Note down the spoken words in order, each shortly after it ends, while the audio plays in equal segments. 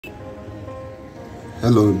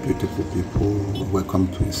Hello beautiful people,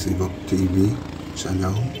 welcome to Silver TV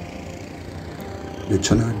channel, the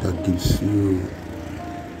channel that gives you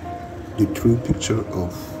the true picture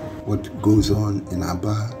of what goes on in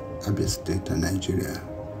Aba, Abia State and Nigeria.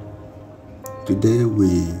 Today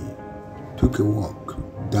we took a walk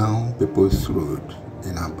down Pepples Road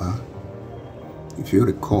in Aba. If you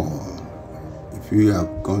recall, if you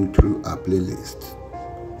have gone through our playlist,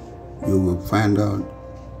 you will find out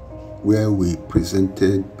where we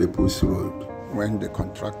presented Pepples Road when the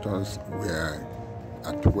contractors were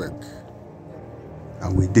at work.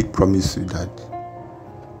 And we did promise you that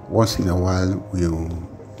once in a while we'll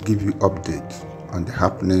give you updates on the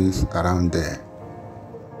happenings around there.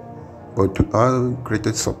 But to our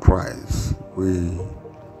greatest surprise, we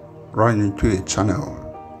ran into a channel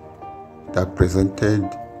that presented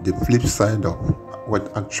the flip side of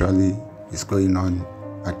what actually is going on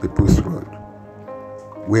at Pepples Road,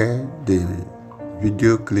 where the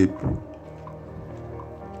video clip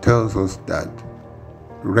tells us that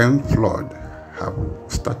rain flood have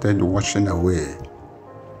started washing away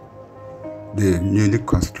the newly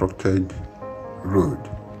constructed road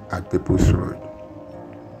at Pepples Road.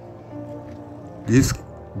 This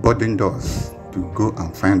burdened us to go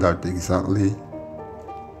and find out exactly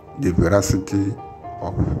the veracity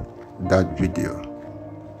of that video.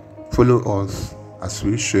 Follow us as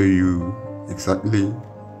we show you exactly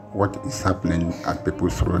what is happening at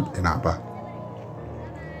Pepples Road in Aba.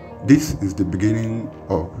 This is the beginning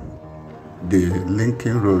of the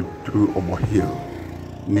linking road through Obo Hill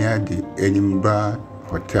near the Edinburgh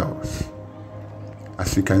hotels.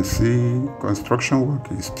 As you can see, construction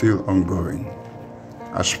work is still ongoing.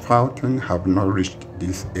 Asphalting have not reached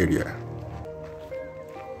this area.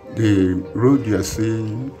 The road you are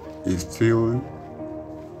seeing is still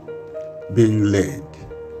being laid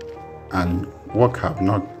and work have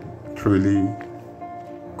not truly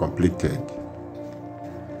completed.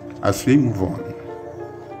 As we move on,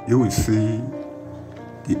 you will see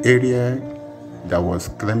the area that was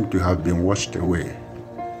claimed to have been washed away.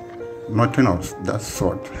 Nothing of that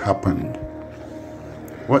sort happened.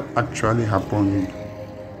 What actually happened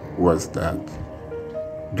was that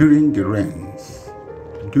during the rains,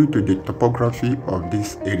 due to the topography of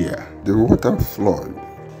this area, the water flowed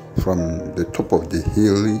from the top of the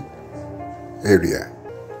hilly area,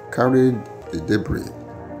 carried the debris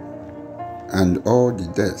and all the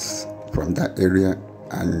dust from that area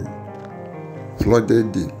and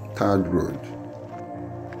flooded the tarred road,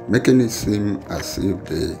 making it seem as if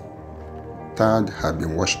the tarred had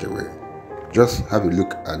been washed away. Just have a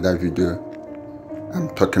look at that video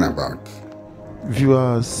I'm talking about.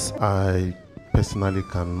 Viewers, I personally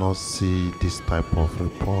cannot see this type of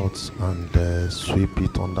reports and sweep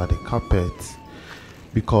it under the carpet,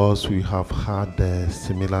 because we have had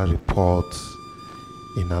similar reports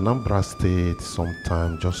in Anambra State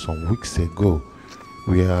sometime just some weeks ago,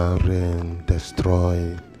 where rain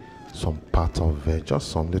destroyed some part of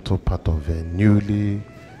just some little part of a newly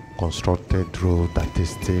constructed road that is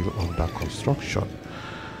still under construction.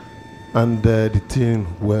 And the thing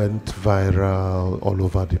went viral all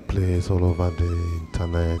over the place, all over the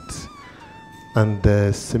internet. And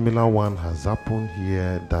a similar one has happened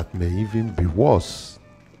here that may even be worse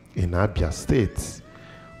in Abia State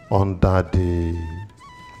under the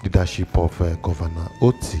leadership of Governor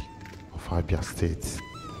Otti of Abia State.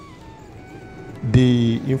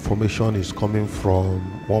 The information is coming from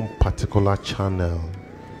one particular channel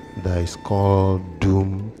that is called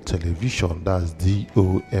Dome Television. That's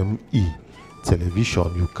D-O-M-E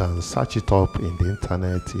Television. You can search it up in the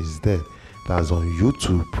internet. It's there. That's on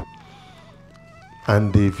YouTube.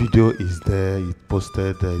 And the video is there. It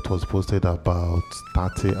was posted about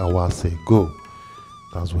 30 hours ago.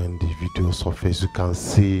 That's when the video surfaced. You can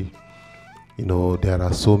see, there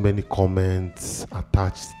are so many comments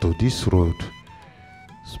attached to this road.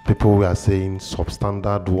 People were saying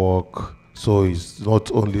substandard work. So it's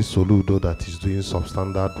not only Soludo that is doing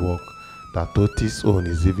substandard work, that Otti's own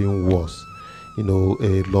is even worse. A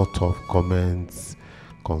lot of comments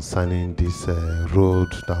concerning this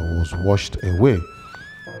road that was washed away.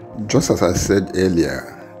 Just as I said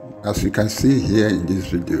earlier, as you can see here in this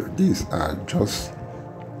video, these are just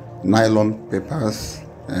nylon papers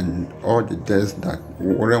and all the dust that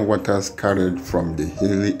rain waters carried from the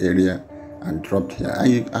hilly area and dropped here.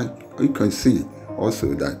 And you can see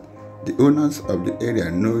also that the owners of the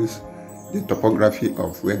area knows the topography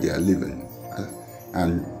of where they are living,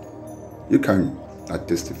 and you can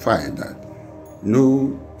testify that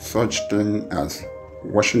no such thing as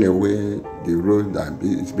washing away the road that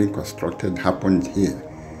is being constructed happened here.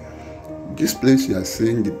 This place you are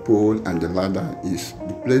seeing, the pole and the ladder, is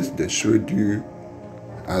the place they showed you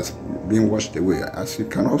has been washed away. As you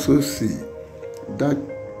can also see, that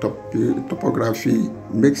topography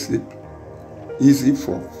makes it easy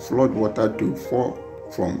for flood water to fall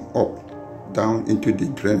from up down into the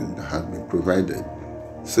drain that has been provided.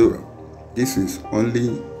 So this is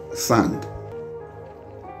only sand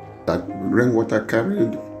that rainwater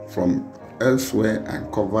carried from elsewhere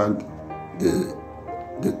and covered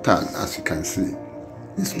the tile, as you can see.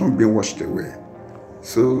 It's not being washed away.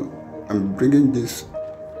 So I'm bringing this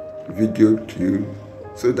video to you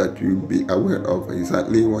so that you'll be aware of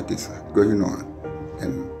exactly what is going on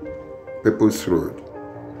in Pepples Road.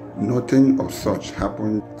 Nothing of such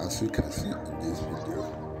happened, as you can see in this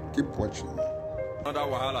video. Keep watching. Another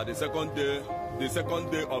wahala, the second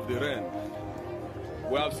day of the rain.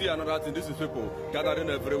 We have seen another thing. This is people gathering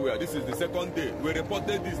everywhere. This is the second day. We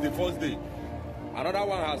reported this the first day. Another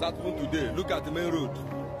one has happened today. Look at the main road.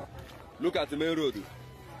 Look at the main road.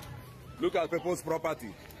 Look at people's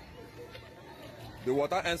property. The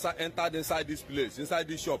water entered inside this place, inside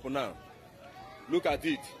this shop now. Look at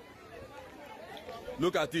it.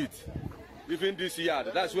 Look at it. Even this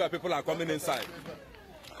yard, that's where people are coming inside.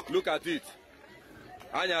 Look at it.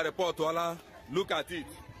 Anya report wala. Look at it.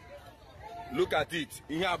 Look at it.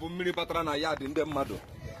 Ihe abu mmiri batara na yard ndị mmadụ.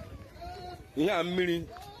 Ihe a mmiri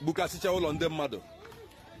bukasicha ụlọ ndị mmadụ.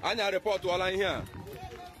 Anya report wala ihe a.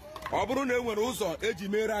 Ọ bụrụ na enwere ụzọ eji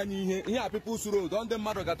mere anyị ihe a People's Road, ndị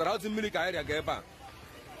mmadụ gatara ozi mmiri ka area ga ebe a.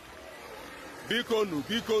 Biko nu,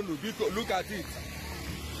 look at it.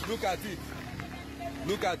 Look at it.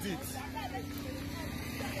 Look at it.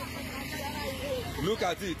 Look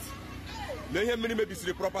at it. Na ihe mmiri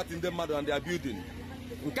mebisiri property ndị mmadụ and their building.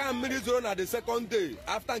 Nke a mmiri zoro na the second day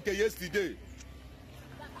after nke yesterday.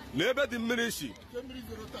 Na ebe dị mmiri shi.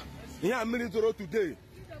 Ihe a mmiri zoro today.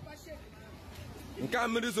 Nke a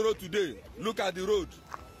mmiri zoro today. Look at the road.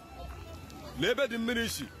 Na ebe dị mmiri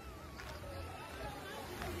shi.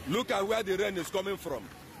 Look at where the rain is coming from.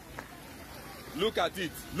 Look at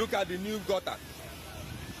it. Look at the new gutter.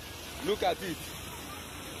 Look at it.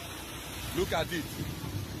 Look at it.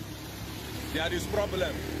 There is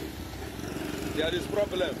problem. There is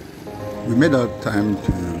problem. We made our time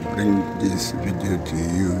to bring this video to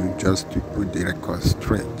you just to put the record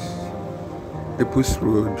straight. Pepples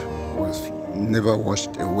Road was never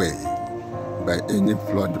washed away by any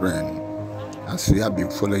flood rain, as you have been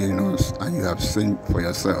following us and you have seen for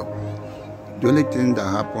yourself. The only thing that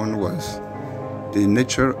happened was the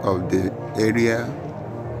nature of the area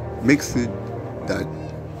makes it that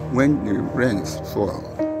when the rains fall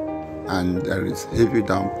and there is heavy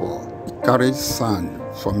downpour, it carries sand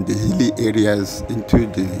from the hilly areas into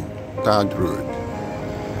the third road.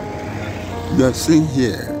 You are seeing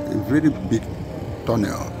here a very big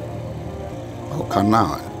tunnel or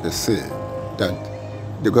canal, they say, that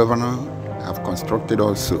the governor have constructed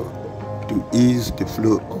also to ease the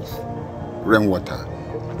flow of rainwater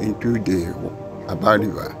into the Aba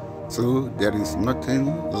River. So there is nothing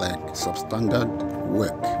like substandard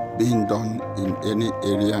work being done in any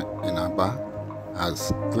area in Aba,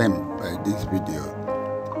 as claimed by this video.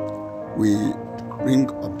 We bring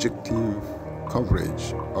objective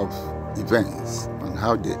coverage of events and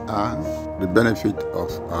how they are the benefit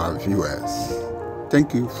of our viewers.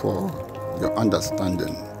 Thank you for your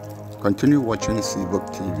understanding. Continue watching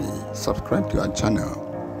Cvok TV. Subscribe to our channel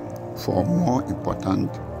for more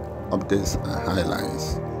important updates and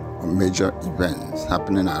highlights on major events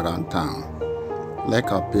happening around town.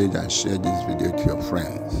 Like our page and share this video to your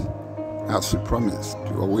friends. As we promise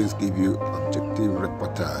to always give you objective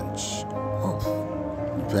reportage of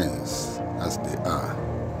events as they are.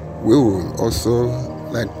 We will also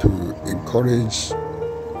like to encourage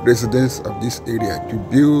residents of this area to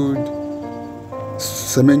build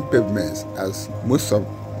cement pavements, as most of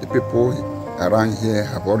the people around here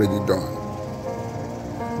have already done.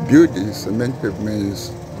 Build the cement pavements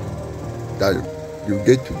that you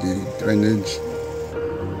get to the drainage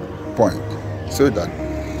point, so that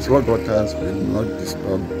flood waters will not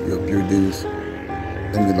disturb your buildings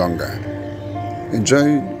any longer.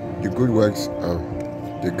 Enjoy the good works of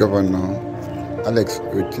the Governor Alex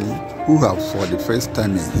Otti, who have for the first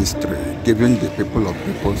time in history given the people of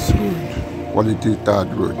Pepples Road quality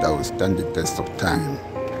third road that will stand the test of time.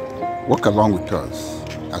 Walk along with us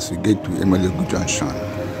as we get to Emelegu Junction,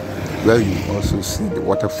 where you also see the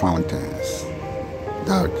water fountains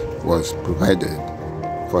that was provided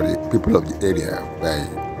for the people of the area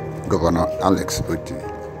by Governor Alex Otti.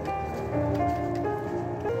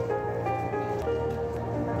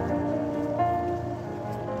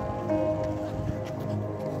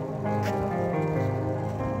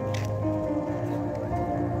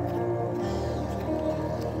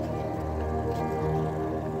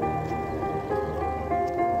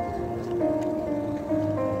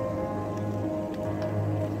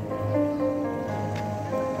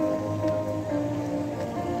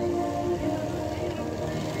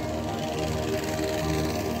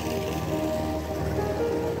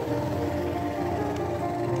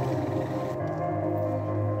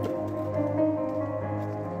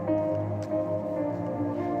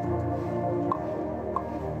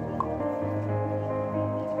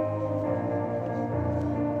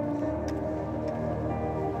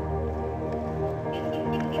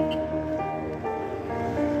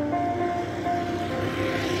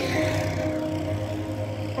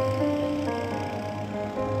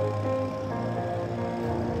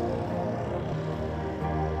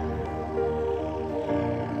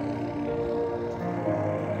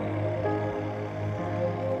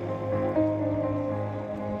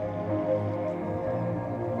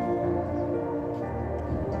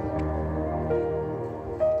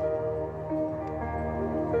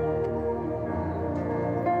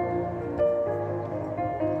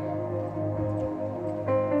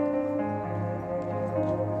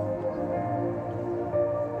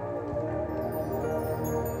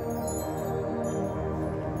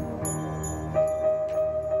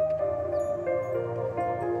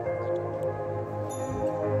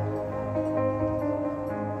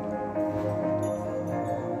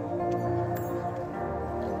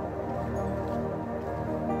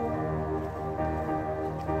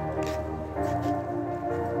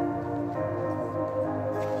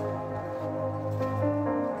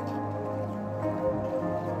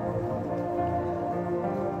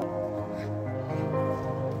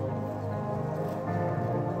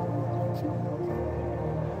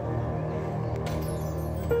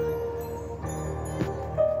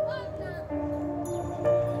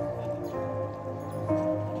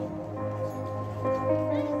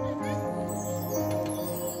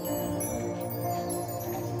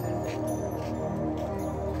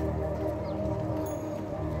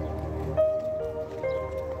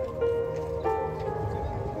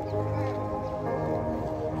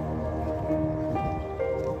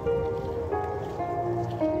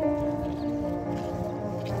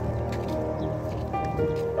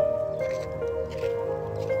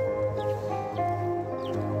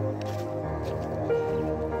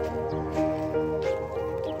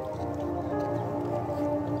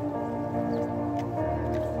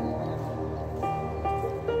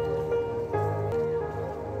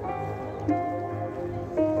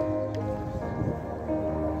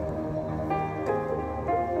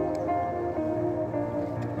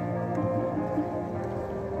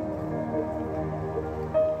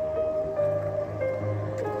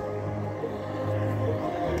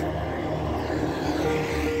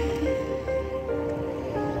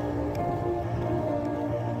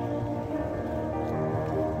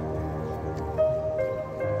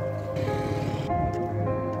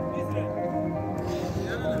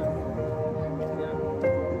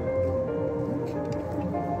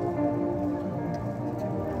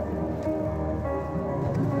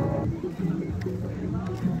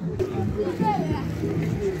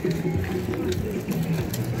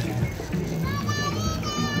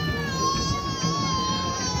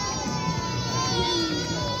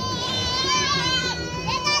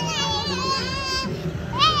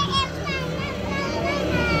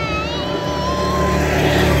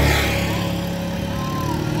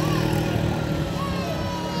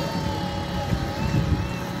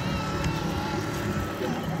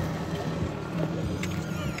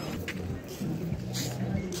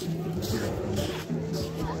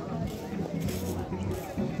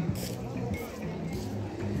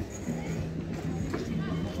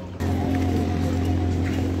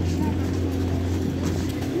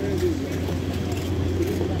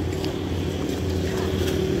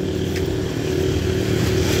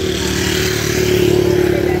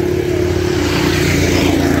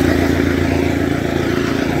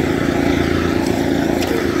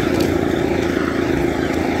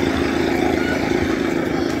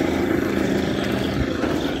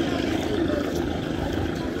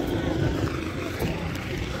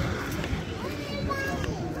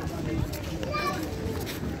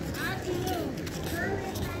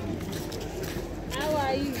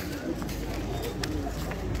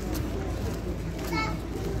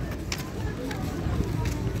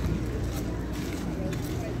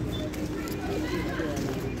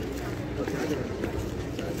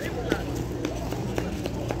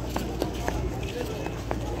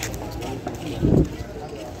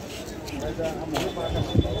 Dạ,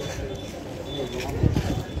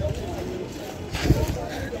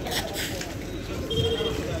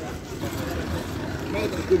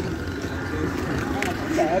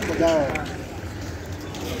 em